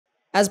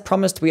As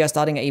promised, we are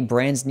starting a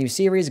brand new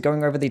series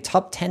going over the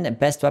top 10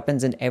 best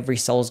weapons in every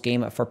Souls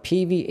game for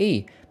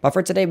PvE. But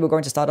for today, we're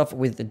going to start off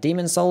with the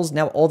Demon Souls.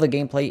 Now, all the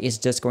gameplay is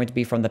just going to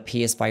be from the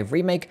PS5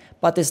 remake,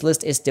 but this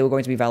list is still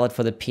going to be valid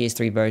for the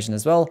PS3 version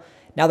as well.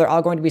 Now, there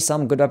are going to be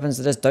some good weapons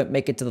that just don't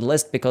make it to the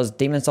list because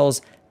Demon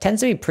Souls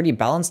tends to be pretty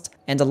balanced,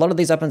 and a lot of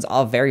these weapons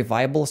are very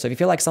viable. So if you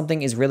feel like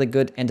something is really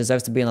good and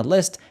deserves to be on the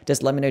list,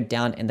 just let me know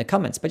down in the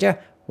comments. But yeah,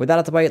 with that out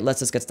of the way, let's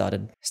just get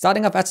started.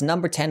 Starting off at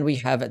number 10, we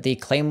have the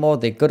Claymore,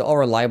 the good or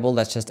reliable,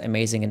 that's just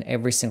amazing in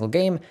every single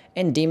game,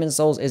 and Demon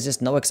Souls is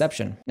just no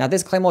exception. Now,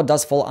 this Claymore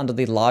does fall under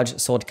the large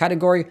sword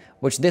category,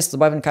 which this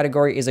weapon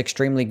category is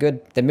extremely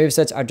good. The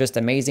movesets are just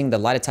amazing, the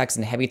light attacks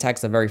and heavy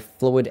attacks are very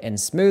fluid and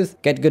smooth,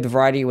 get good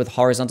variety with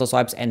horizontal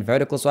swipes and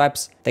vertical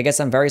swipes. They get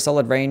some very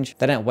solid range,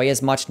 they don't weigh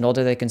as much, nor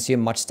do they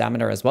consume much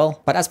stamina as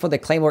well. But as for the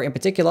Claymore in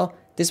particular,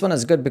 this one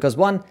is good because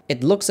one,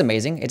 it looks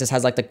amazing, it just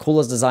has like the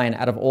coolest design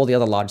out of all the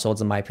other large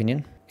swords in my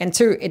opinion. And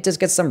two, it just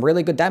gets some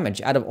really good damage.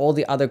 Out of all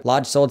the other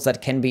large swords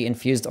that can be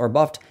infused or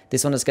buffed,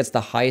 this one just gets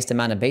the highest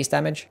amount of base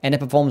damage, and it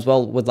performs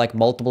well with like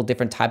multiple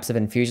different types of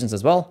infusions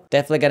as well.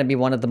 Definitely going to be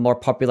one of the more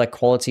popular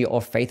quality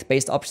or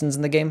faith-based options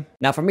in the game.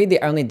 Now for me,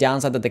 the only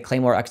downside that the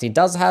Claymore actually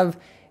does have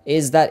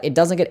is that it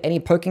doesn't get any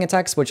poking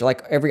attacks, which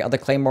like every other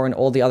Claymore in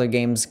all the other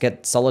games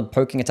get solid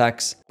poking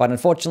attacks. But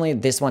unfortunately,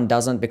 this one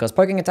doesn't, because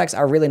poking attacks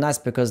are really nice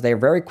because they're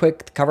very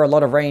quick, cover a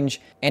lot of range.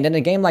 And in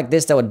a game like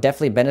this, that would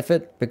definitely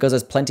benefit because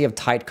there's plenty of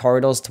tight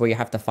corridors to where you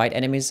have to fight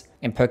enemies,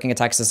 and poking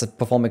attacks just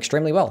perform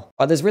extremely well.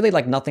 But there's really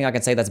like nothing I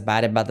can say that's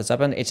bad about this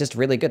weapon. It's just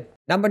really good.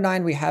 Number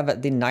 9, we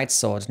have the Knight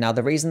Sword. Now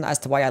the reason as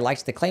to why I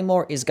liked the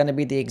Claymore is going to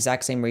be the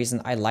exact same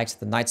reason I liked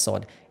the Knight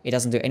Sword. It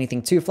doesn't do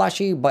anything too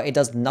flashy, but it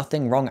does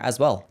nothing wrong as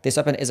well. This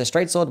weapon is a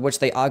straight sword, which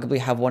they arguably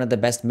have one of the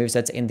best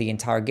movesets in the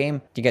entire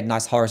game. You get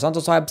nice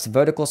horizontal swipes,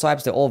 vertical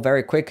swipes, they're all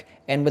very quick.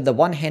 And with the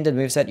one-handed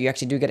moveset, you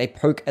actually do get a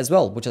poke as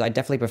well, which is I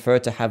definitely prefer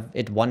to have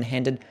it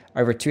one-handed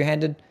over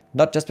two-handed.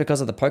 Not just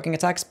because of the poking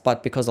attacks,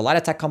 but because the light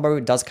attack combo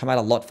does come out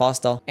a lot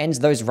faster, and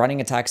those running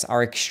attacks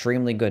are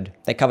extremely good.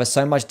 They cover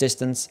so much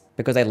distance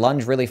because they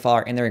lunge really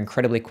far and they're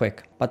incredibly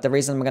quick. But the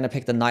reason I'm going to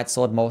pick the Knight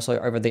Sword more so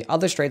over the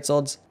other straight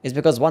swords is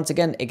because once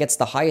again, it gets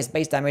the highest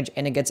base damage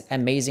and it gets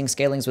amazing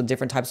scalings with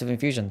different types of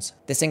infusions.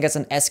 This thing gets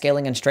an S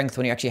scaling and strength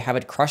when you actually have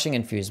it crushing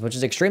infused, which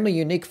is extremely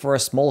unique for a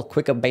small,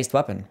 quicker based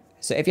weapon.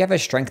 So if you have a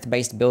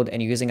strength-based build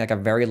and you're using like a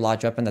very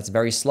large weapon that's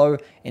very slow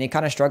and you're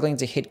kind of struggling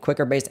to hit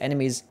quicker-based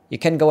enemies, you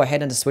can go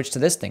ahead and switch to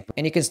this thing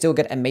and you can still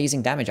get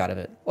amazing damage out of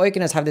it. Or you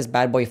can just have this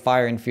bad boy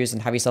fire infused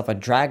and have yourself a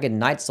Dragon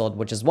Knight Sword,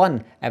 which is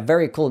one, a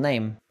very cool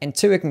name, and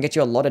two, it can get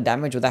you a lot of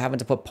damage without having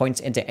to put points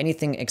into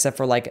anything except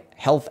for like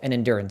health and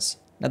endurance.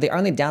 Now the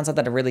only downside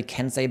that I really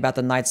can say about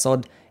the Knight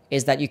Sword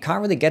is that you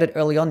can't really get it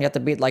early on. You have to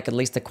beat like at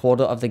least a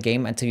quarter of the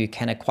game until you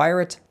can acquire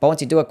it. But once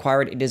you do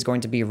acquire it, it is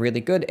going to be really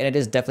good, and it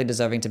is definitely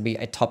deserving to be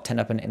a top 10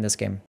 weapon in this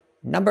game.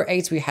 Number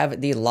 8, we have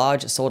the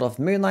Large Sword of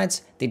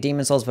Moonlight, the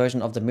Demon Souls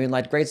version of the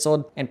Moonlight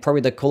Greatsword, and probably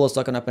the coolest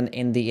looking weapon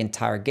in the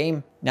entire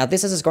game. Now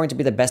this is going to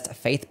be the best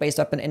faith-based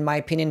weapon in my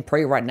opinion,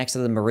 probably right next to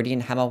the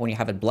Meridian Hammer when you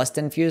have it blessed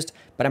infused,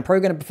 but I'm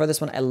probably going to prefer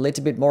this one a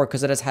little bit more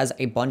because it just has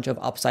a bunch of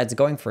upsides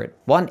going for it.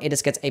 One, it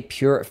just gets a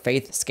pure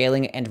faith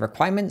scaling and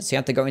requirement, so you don't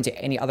have to go into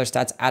any other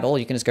stats at all.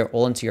 You can just go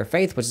all into your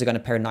faith, which is going to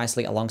pair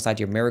nicely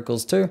alongside your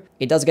miracles too.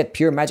 It does get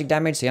pure magic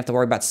damage, so you don't have to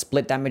worry about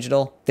split damage at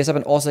all. This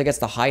weapon also gets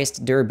the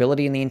highest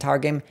durability in the entire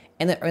game,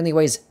 and it only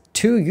weighs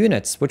 2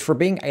 units, which for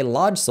being a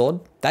large sword,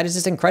 that is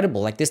just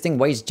incredible. Like this thing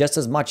weighs just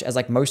as much as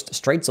like most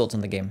straight swords in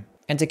the game.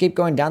 And to keep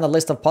going down the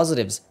list of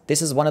positives,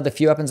 this is one of the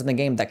few weapons in the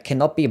game that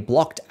cannot be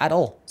blocked at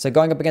all. So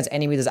going up against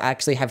enemies that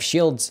actually have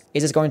shields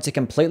is just going to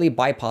completely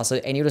bypass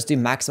it and you just do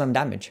maximum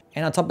damage.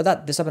 And on top of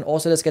that, this weapon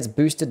also just gets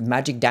boosted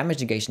magic damage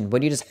negation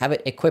when you just have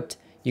it equipped.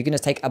 You can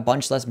just take a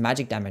bunch less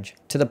magic damage,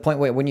 to the point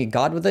where when you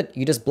guard with it,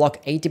 you just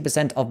block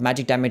 80% of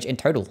magic damage in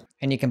total.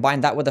 And you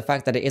combine that with the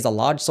fact that it is a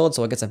large sword,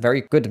 so it gets a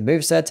very good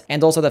moveset,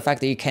 and also the fact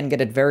that you can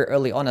get it very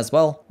early on as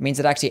well, means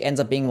it actually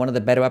ends up being one of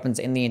the better weapons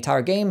in the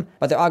entire game.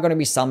 But there are going to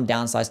be some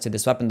downsides to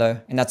this weapon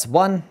though, and that's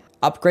one,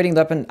 upgrading the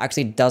weapon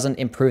actually doesn't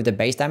improve the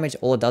base damage.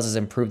 All it does is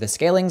improve the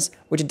scalings,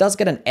 which it does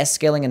get an S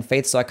scaling in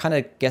Faith, so I kind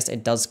of guess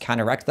it does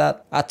counteract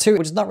that. Two,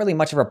 which is not really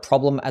much of a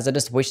problem, as I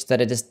just wish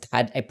that it just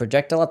had a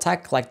projectile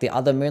attack like the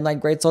other Moonlight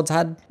Greatswords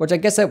had, which I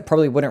guess it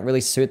probably wouldn't really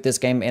suit this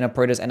game, and I'd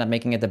probably just end up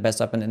making it the best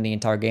weapon in the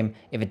entire game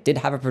if it did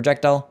have a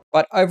projectile.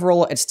 But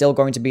overall, it's still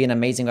going to be an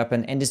amazing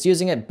weapon, and just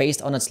using it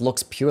based on its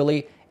looks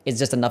purely is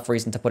just enough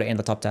reason to put it in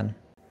the top 10.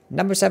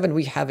 Number 7,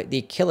 we have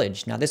the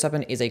Kilij. Now this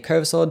weapon is a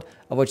curved sword,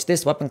 of which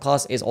this weapon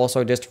class is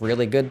also just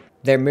really good.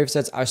 Their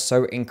movesets are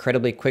so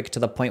incredibly quick to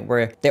the point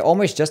where they're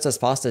almost just as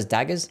fast as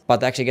daggers, but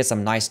they actually get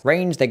some nice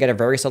range. They get a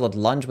very solid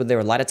lunge with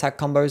their light attack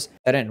combos.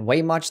 They don't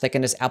weigh much, they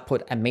can just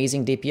output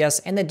amazing DPS,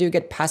 and they do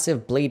get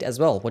passive bleed as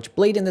well, which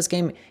bleed in this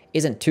game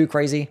isn't too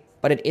crazy,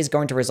 but it is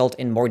going to result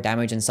in more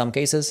damage in some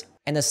cases.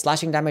 And the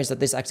slashing damage that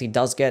this actually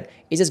does get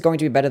is just going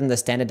to be better than the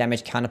standard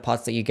damage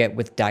counterparts that you get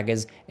with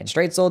daggers and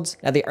straight swords.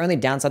 Now the only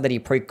downside that you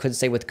probably could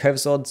say with curved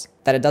swords,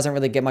 that it doesn't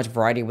really get much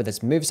variety with its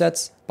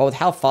movesets, but with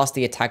how fast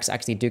the attacks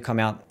actually do come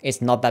out,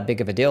 it's not that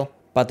big of a deal.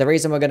 But the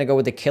reason we're going to go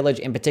with the Kilij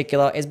in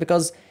particular is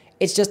because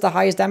it's just the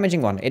highest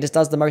damaging one. It just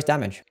does the most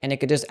damage. And it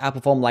could just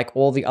outperform like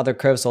all the other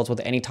curved swords with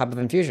any type of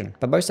infusion.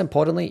 But most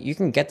importantly, you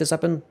can get this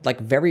weapon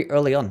like very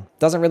early on.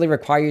 Doesn't really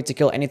require you to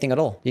kill anything at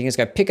all. You can just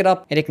go pick it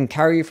up and it can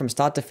carry you from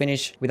start to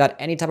finish without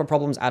any type of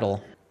problems at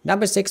all.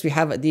 Number 6, we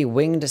have the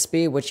Winged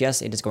Spear, which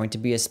yes, it is going to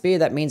be a spear.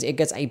 That means it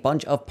gets a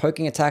bunch of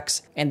poking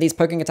attacks, and these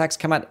poking attacks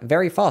come out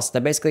very fast.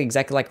 They're basically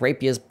exactly like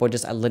rapiers, but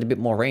just a little bit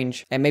more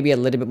range, and maybe a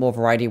little bit more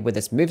variety with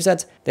its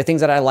moveset. The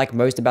things that I like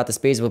most about the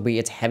spears will be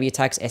its heavy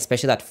attacks,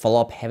 especially that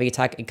follow-up heavy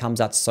attack. It comes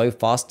out so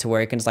fast to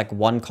where it can just like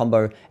one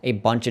combo a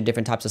bunch of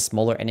different types of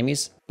smaller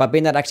enemies. But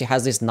being that it actually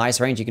has this nice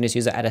range, you can just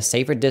use it at a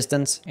safer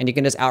distance, and you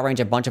can just outrange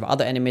a bunch of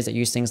other enemies that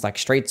use things like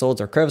straight swords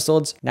or curved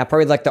swords. Now,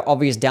 probably like the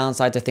obvious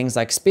downside to things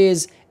like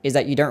spears is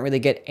that you don't really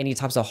get any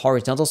types of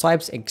horizontal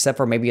swipes except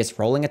for maybe its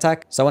rolling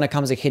attack. So when it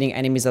comes to hitting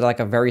enemies that are like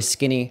a very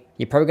skinny,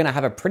 you're probably going to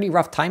have a pretty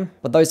rough time.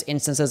 But those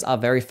instances are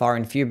very far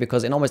and few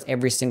because in almost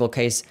every single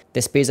case,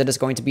 the spears are just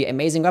going to be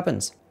amazing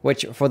weapons.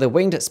 Which for the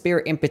Winged Spear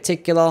in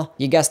particular,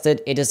 you guessed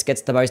it, it just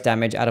gets the most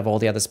damage out of all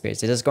the other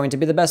spears. It is going to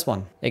be the best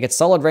one. It gets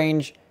solid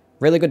range,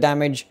 really good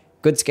damage,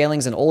 good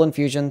scalings and all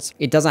infusions.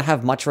 It doesn't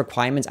have much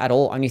requirements at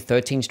all, only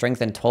 13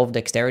 strength and 12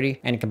 dexterity.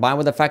 And combined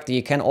with the fact that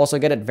you can also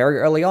get it very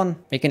early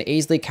on, it can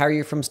easily carry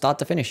you from start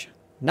to finish.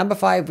 Number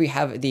 5, we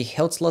have the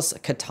Hiltless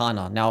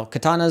Katana. Now,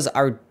 katanas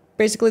are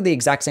basically the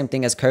exact same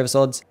thing as curved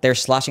swords. They're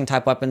slashing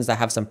type weapons that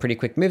have some pretty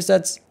quick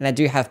movesets, and they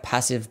do have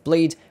passive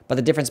bleed, but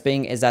the difference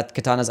being is that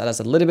katanas are just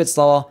a little bit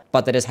slower,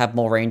 but they just have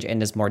more range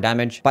and there's more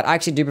damage. But I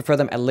actually do prefer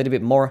them a little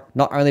bit more,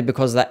 not only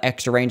because of that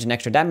extra range and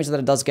extra damage that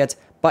it does get,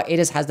 but it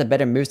just has the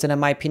better moveset in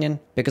my opinion,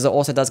 because it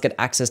also does get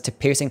access to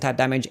piercing type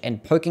damage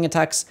and poking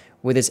attacks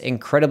with its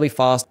incredibly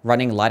fast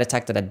running light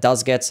attack that it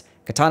does get.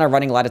 Katana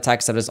running light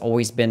attacks that has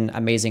always been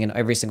amazing in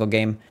every single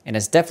game, and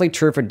it's definitely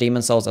true for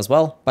Demon Souls as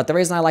well. But the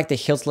reason I like the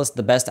Hiltless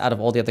the best out of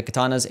all the other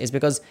katanas is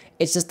because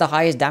it's just the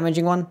highest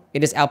damaging one.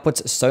 It just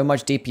outputs so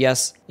much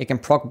DPS, it can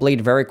proc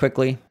bleed very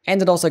quickly,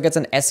 and it also gets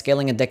an S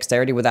scaling and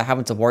dexterity without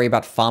having to worry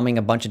about farming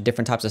a bunch of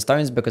different types of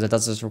stones because it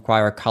does just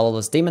require a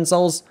colorless Demon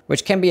Souls,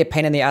 which can be a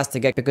pain in the ass to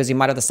get because you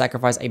might have to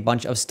sacrifice a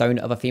bunch of Stone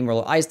of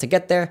Ephemeral Eyes to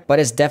get there, but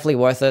it's definitely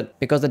worth it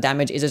because the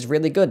damage is just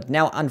really good.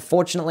 Now,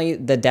 unfortunately,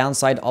 the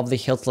downside of the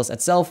Hiltless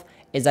itself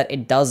is that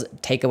it does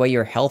take away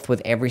your health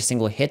with every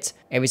single hit.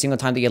 Every single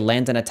time that you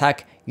land an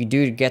attack, you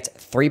do get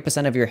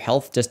 3% of your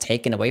health just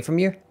taken away from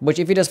you. Which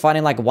if you're just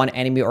fighting like one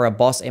enemy or a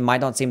boss, it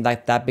might not seem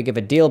like that big of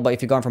a deal, but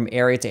if you're going from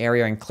area to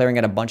area and clearing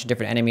out a bunch of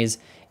different enemies,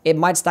 it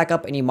might stack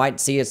up and you might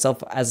see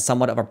itself as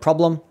somewhat of a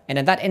problem. And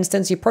in that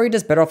instance, you're probably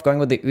just better off going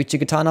with the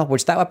Uchigatana,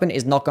 which that weapon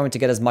is not going to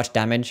get as much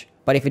damage.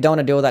 But if you don't want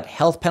to deal with that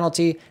health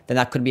penalty, then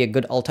that could be a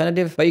good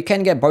alternative. But you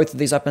can get both of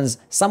these weapons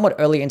somewhat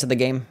early into the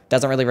game.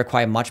 Doesn't really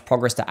require much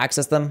progress to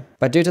access them.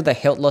 But due to the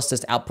Hiltless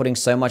just outputting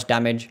so much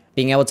damage,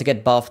 being able to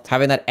get buffed,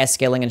 having that S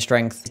scaling and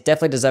strength, it's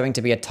definitely deserving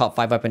to be a top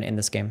 5 weapon in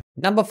this game.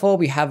 Number 4,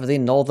 we have the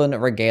Northern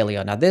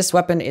Regalia. Now this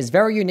weapon is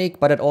very unique,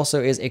 but it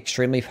also is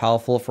extremely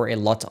powerful for a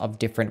lot of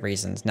different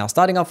reasons. Now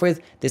starting off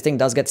with, this thing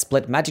does get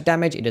split magic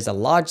damage. It is a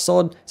large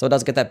sword, so it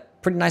does get that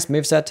pretty nice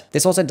moveset.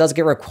 This also does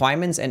get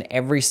requirements in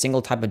every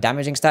single type of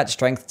damaging stat,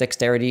 strength,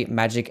 dexterity,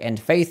 magic, and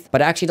faith,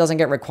 but it actually doesn't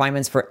get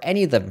requirements for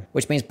any of them,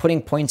 which means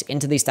putting points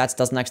into these stats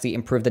doesn't actually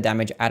improve the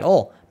damage at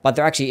all. But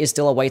there actually is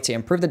still a way to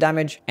improve the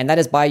damage, and that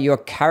is by your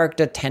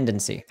character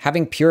tendency.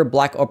 Having pure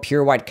black or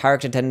pure white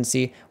character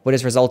tendency would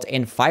just result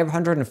in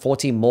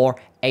 540 more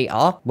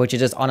AR, which is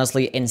just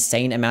honestly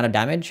insane amount of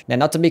damage. Now,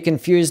 not to be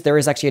confused, there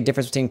is actually a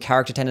difference between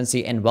character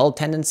tendency and world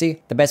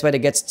tendency. The best way to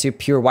get to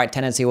pure white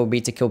tendency will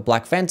be to kill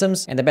black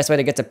phantoms, and the best way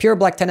to get to pure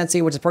black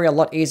tendency, which is probably a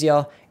lot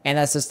easier, and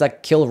that's just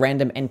like kill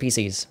random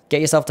NPCs.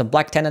 Get yourself to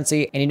black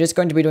tendency, and you're just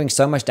going to be doing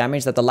so much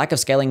damage that the lack of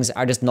scalings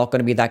are just not going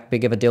to be that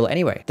big of a deal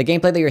anyway. The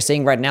gameplay that you're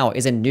seeing right now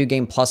is in New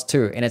Game Plus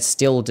 2, and it's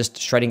still just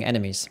shredding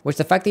enemies, which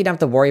the fact that you don't have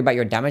to worry about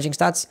your damaging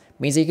stats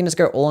means that you can just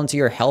go all into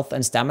your health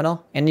and stamina,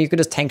 and you could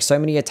just tank so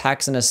many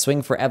attacks in a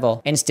swing forever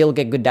and still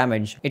get good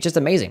damage. It's just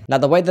amazing. Now,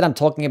 the way that I'm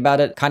talking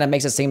about it kind of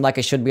makes it seem like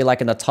it should be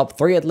like in the top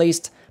 3 at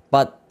least,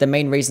 but the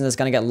main reason it's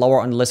going to get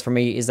lower on the list for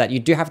me is that you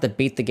do have to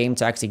beat the game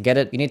to actually get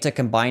it. You need to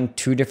combine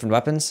 2 different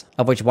weapons,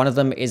 of which one of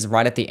them is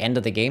right at the end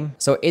of the game.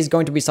 So it is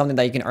going to be something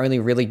that you can only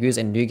really use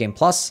in New Game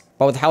Plus.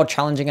 But with how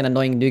challenging and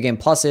annoying New Game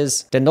Plus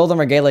is, the Northern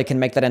Regalia can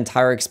make that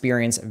entire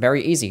experience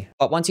very easy.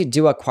 But once you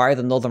do acquire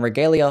the Northern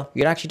Regalia,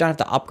 you actually don't have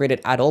to upgrade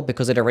it at all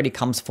because it already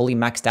comes fully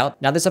maxed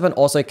out. Now, this weapon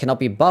also cannot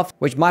be buffed,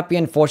 which might be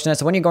unfortunate.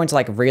 So when you're going to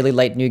like really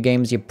late new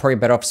games, you're probably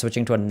better off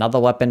switching to another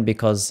weapon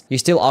because you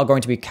still are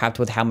going to be capped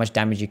with how much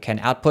damage you can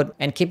output.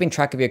 And keeping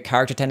track of your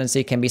character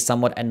tendency can be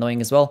somewhat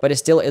annoying as well, but it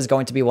still is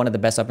going to be one of the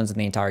best weapons in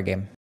the entire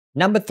game.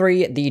 Number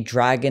 3, the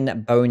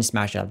Dragon Bone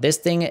Smasher. This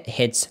thing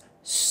hits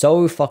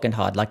so fucking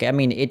hard. Like, I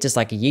mean, it just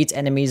like yeets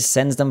enemies,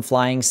 sends them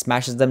flying,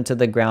 smashes them to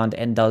the ground,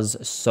 and does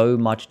so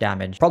much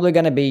damage. Probably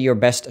going to be your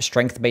best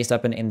strength-based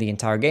weapon in the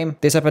entire game.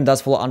 This weapon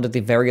does fall under the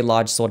very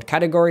large sword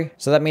category,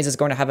 so that means it's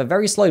going to have a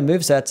very slow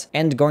moveset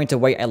and going to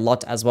weigh a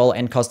lot as well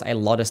and cost a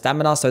lot of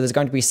stamina, so there's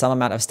going to be some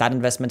amount of stat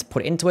investment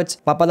put into it.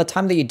 But by the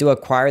time that you do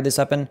acquire this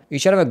weapon, you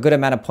should have a good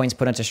amount of points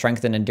put into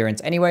strength and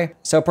endurance anyway,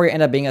 so it'll probably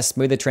end up being a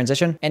smoother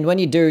transition. And when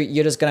you do,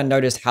 you're just going to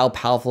notice how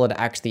powerful it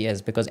actually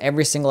is, because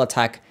every single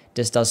attack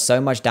just does so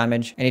much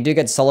damage, and you do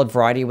get solid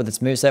variety with its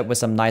moveset with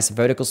some nice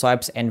vertical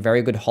swipes and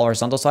very good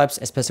horizontal swipes,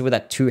 especially with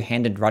that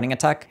two-handed running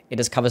attack. It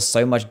just covers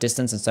so much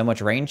distance and so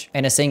much range,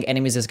 and seeing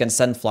enemies just get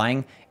sent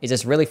flying is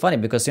just really funny,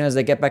 because as soon as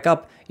they get back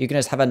up, you can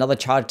just have another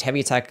charged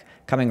heavy attack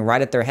coming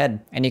right at their head,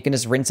 and you can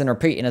just rinse and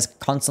repeat and just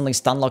constantly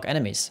stun lock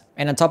enemies.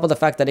 And on top of the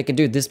fact that it can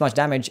do this much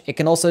damage, it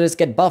can also just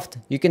get buffed.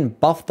 You can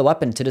buff the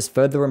weapon to just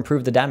further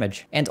improve the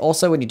damage. And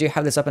also when you do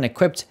have this weapon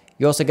equipped,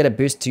 you also get a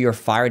boost to your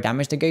fire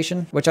damage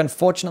negation, which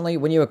unfortunately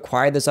when you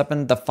acquire this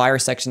weapon, the fire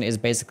section is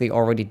basically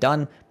already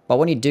done. But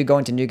when you do go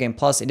into New Game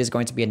Plus, it is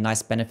going to be a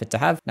nice benefit to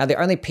have. Now, the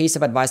only piece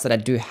of advice that I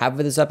do have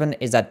with this weapon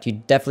is that you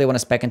definitely want to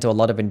spec into a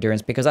lot of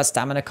endurance, because that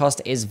stamina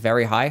cost is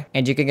very high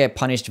and you can get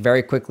punished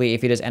very quickly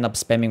if you just end up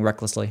spamming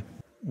recklessly.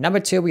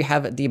 Number 2, we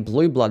have the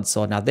Blueblood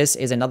Sword. Now, this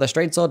is another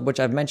straight sword, which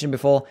I've mentioned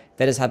before,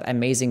 that does have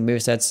amazing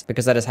movesets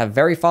because that does have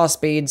very fast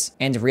speeds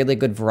and really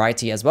good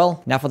variety as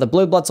well. Now, for the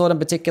Blueblood Sword in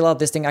particular,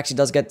 this thing actually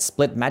does get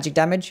split magic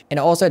damage, and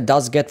it also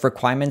does get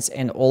requirements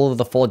in all of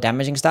the 4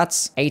 damaging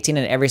stats, 18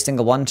 in every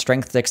single one: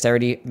 strength,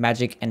 dexterity,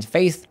 magic, and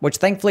faith, which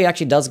thankfully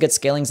actually does get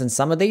scalings in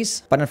some of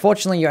these, but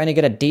unfortunately you only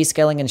get a D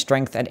scaling in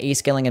strength, an E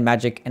scaling in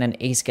magic, and an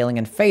A scaling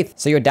in faith,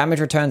 so your damage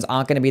returns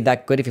aren't going to be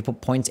that good if you put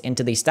points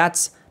into these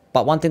stats.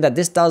 But one thing that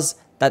this does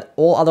that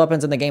all other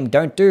weapons in the game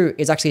don't do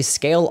is actually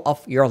scale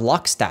off your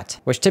luck stat,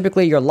 which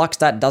typically your luck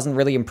stat doesn't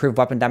really improve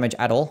weapon damage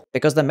at all,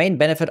 because the main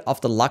benefit of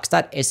the luck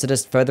stat is to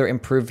just further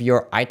improve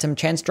your item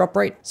chance drop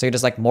rate. So you're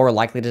just like more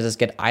likely to just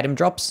get item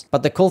drops.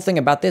 But the cool thing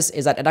about this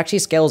is that it actually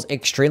scales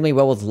extremely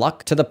well with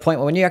luck, to the point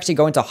where when you actually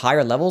go into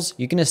higher levels,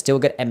 you can just still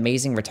get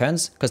amazing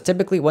returns, because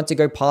typically once you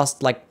go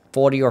past like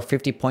 40 or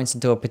 50 points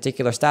into a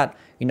particular stat,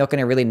 you're not going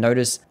to really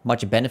notice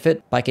much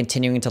benefit by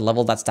continuing to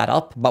level that stat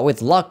up. But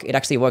with luck, it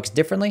actually works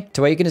differently,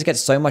 to where you can just get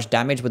so much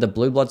damage with the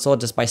Blueblood Sword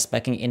just by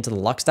speccing into the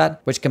luck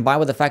stat, which combined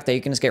with the fact that you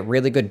can just get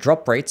really good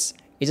drop rates,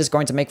 is just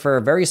going to make for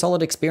a very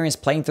solid experience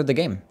playing through the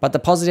game. But the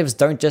positives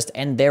don't just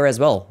end there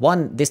as well.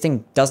 One, this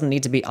thing doesn't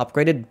need to be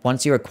upgraded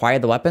once you acquire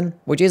the weapon,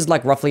 which is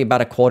like roughly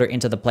about a quarter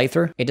into the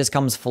playthrough. It just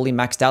comes fully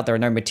maxed out. There are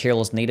no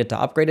materials needed to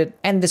upgrade it.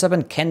 And this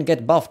weapon can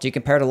get buffed. You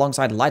can pair it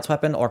alongside Light's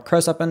weapon or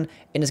Curse weapon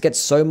and just get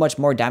so much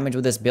more damage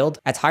with this build.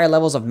 At higher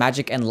levels of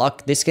magic and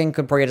luck, this skin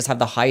could probably just have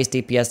the highest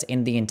DPS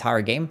in the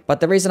entire game. But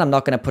the reason I'm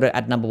not going to put it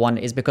at number 1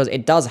 is because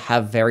it does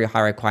have very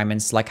high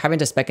requirements, like having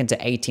to spec into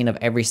 18 of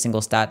every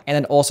single stat, and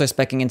then also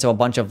specing into a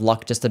bunch of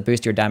luck just to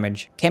boost your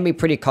damage. Can be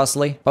pretty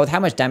costly, but with how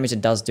much damage it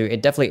does do,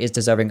 it definitely is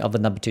deserving of the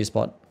number 2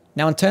 spot.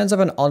 Now, in terms of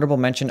an honorable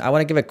mention, I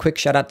want to give a quick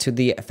shout out to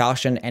the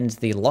Falchion and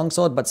the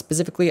Longsword, but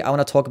specifically I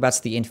want to talk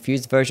about the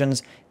infused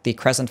versions, the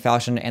Crescent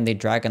Falchion and the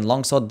Dragon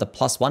Longsword, the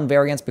 +1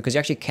 variants, because you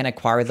actually can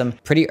acquire them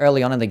pretty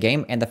early on in the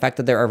game, and the fact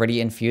that they're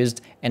already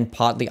infused and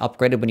partly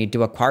upgraded when you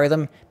do acquire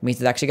them means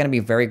it's actually going to be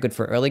very good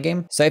for early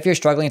game. So if you're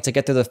struggling to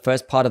get through the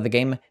first part of the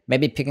game,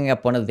 maybe picking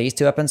up one of these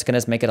 2 weapons can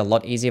just make it a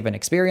lot easier of an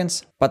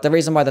experience. But the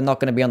reason why they're not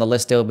going to be on the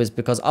list still is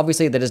because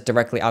obviously they're just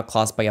directly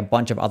outclassed by a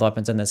bunch of other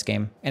weapons in this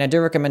game, and I do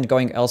recommend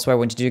going elsewhere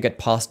when you do get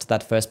past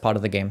that first part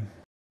of the game.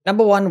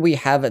 Number 1, we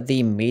have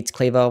the Meat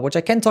Cleaver, which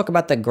I can talk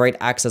about the Great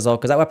Axe as well,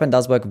 because that weapon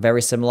does work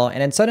very similar,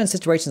 and in certain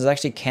situations it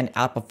actually can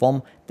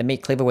outperform the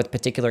Meat Cleaver with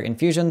particular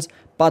infusions,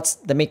 but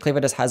the Meat Cleaver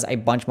just has a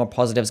bunch more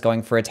positives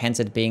going for it, hence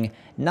it being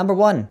number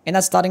 1. And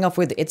that's starting off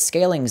with its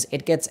scalings.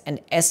 It gets an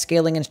S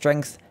scaling in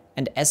strength,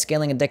 and S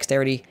scaling in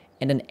dexterity,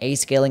 and an A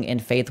scaling in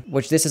faith,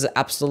 which this is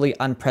absolutely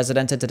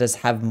unprecedented to just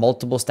have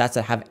multiple stats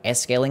that have S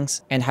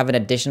scalings and have an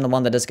additional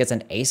one that just gets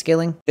an A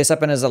scaling. This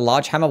weapon is a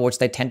large hammer, which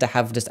they tend to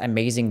have just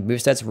amazing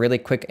movesets, really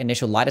quick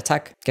initial light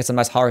attack, get some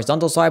nice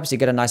horizontal swipes, you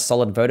get a nice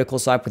solid vertical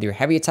swipe with your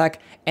heavy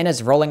attack, and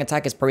its rolling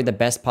attack is probably the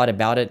best part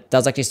about it. It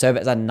does actually serve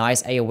as a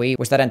nice AoE,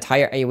 which that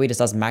entire AoE just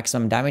does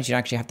maximum damage. You don't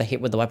actually have to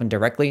hit with the weapon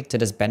directly to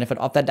just benefit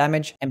off that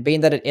damage. And being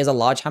that it is a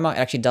large hammer, it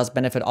actually does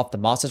benefit off the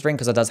Master's Ring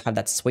because it does have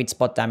that sweet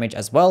spot damage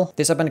as well.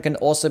 This weapon can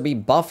also be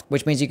buffed,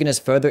 which means you can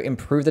just further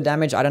improve the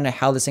damage. I don't know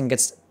how this thing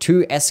gets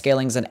 2 S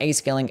scalings and A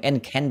scaling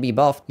and can be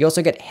buffed. You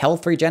also get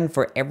health regen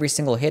for every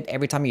single hit.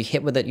 Every time you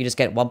hit with it, you just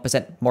get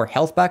 1% more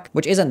health back,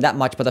 which isn't that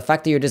much, but the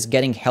fact that you're just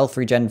getting health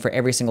regen for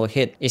every single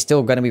hit is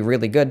still going to be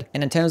really good.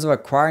 And in terms of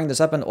acquiring this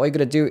weapon, all you got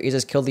to do is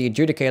just kill the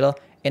Uchigatana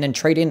and then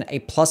trade in a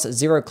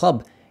 +0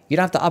 club. You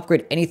don't have to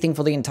upgrade anything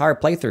for the entire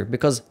playthrough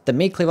because the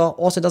Meat Cleaver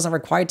also doesn't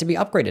require it to be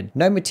upgraded.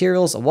 No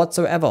materials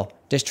whatsoever.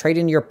 Just trade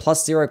in your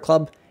 +0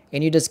 club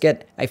and you just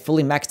get a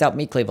fully maxed out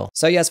Meat Cleaver.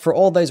 So yes, for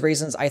all those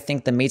reasons, I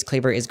think the Meat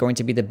Cleaver is going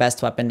to be the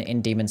best weapon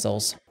in Demon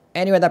Souls.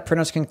 Anyway, that pretty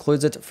much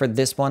concludes it for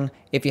this one.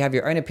 If you have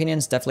your own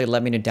opinions, definitely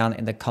let me know down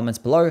in the comments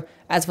below.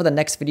 As for the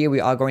next video, we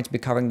are going to be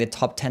covering the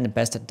top 10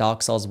 best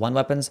Dark Souls 1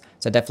 weapons,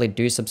 so definitely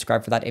do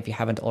subscribe for that if you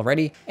haven't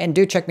already. And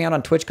do check me out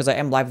on Twitch because I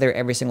am live there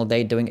every single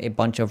day doing a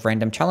bunch of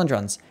random challenge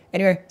runs.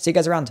 Anyway, see you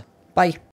guys around. Bye!